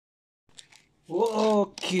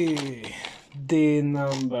Okay, day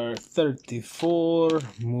number 34,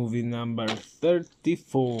 movie number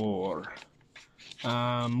 34.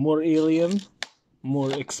 More alien,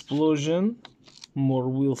 more explosion, more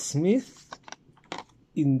Will Smith,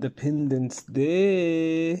 Independence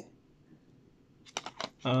Day.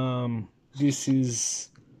 This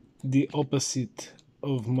is the opposite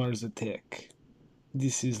of Mars Attack.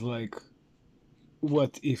 This is like,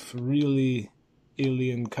 what if really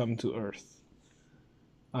alien come to Earth?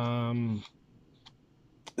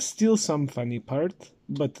 Still some funny part,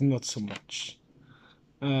 but not so much.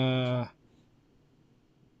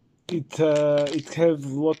 It have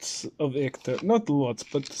lots of actor, not lots,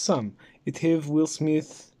 but some. It have Will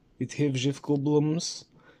Smith, it have Jeff Goldblums,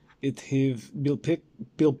 it have Bill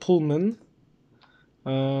Pullman,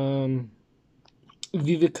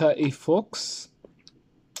 Vivica A. Fox,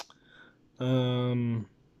 Randy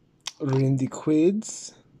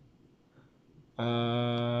Quaid.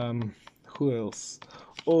 Who else?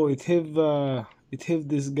 Oh, it have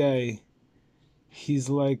this guy. He's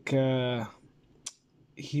like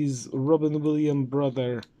he's Robin Williams'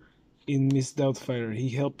 brother in Miss Doubtfire. He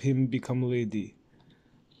helped him become lady.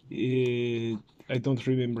 I don't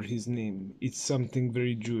remember his name. It's something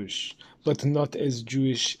very Jewish, but not as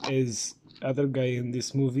Jewish as other guy in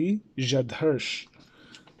this movie, Jad Hirsch.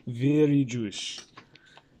 Very Jewish.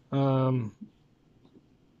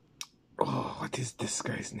 Oh, what is this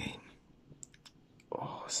guy's name?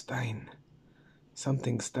 Oh, Stein.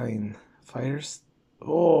 Something Stein. Firestein.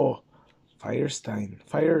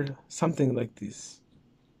 Fire, something like this.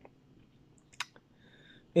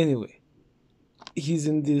 Anyway, he's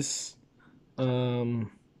in this. I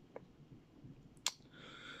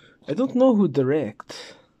don't know who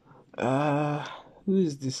direct. Who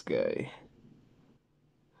is this guy?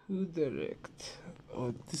 Who direct?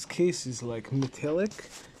 Oh, this case is like metallic.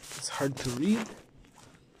 It's hard to read.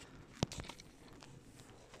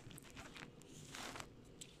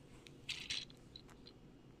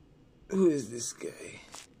 Who is this guy?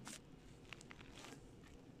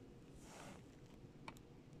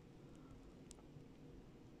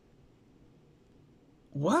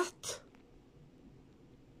 What?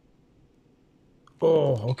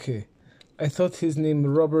 Oh, okay. I thought his name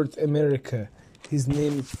Robert America. His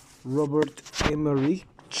name Robert Emmerich.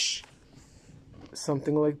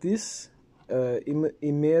 Something like this.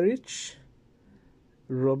 Emmerich.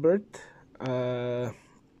 Robert. I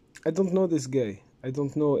don't know this guy. I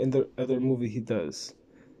don't know any other movie he does.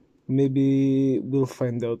 Maybe we'll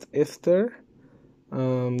find out after.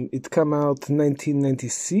 It came out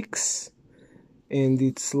 1996, and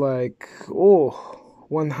it's like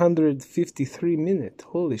 153 minutes.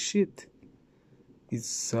 Holy shit!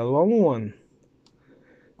 It's a long one.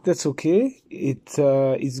 That's okay.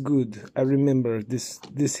 It's good. I remember this.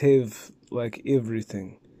 This have like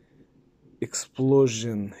everything: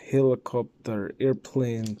 explosion, helicopter,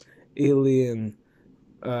 airplane, alien.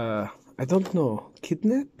 I don't know.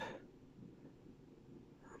 Kidnap?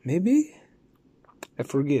 Maybe? I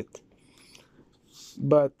forget.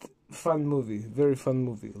 But fun movie. Very fun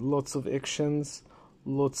movie. Lots of actions.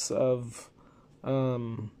 Lots of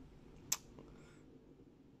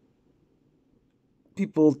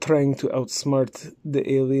people trying to outsmart the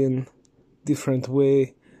alien different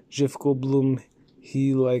way. Jeff Goldblum,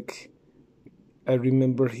 I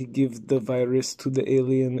remember he gave the virus to the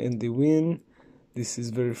alien and they win. This is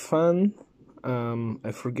very fun.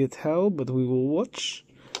 I forget how, but we will watch.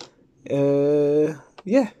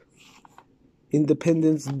 Yeah.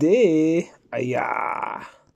 Independence Day. Ayah.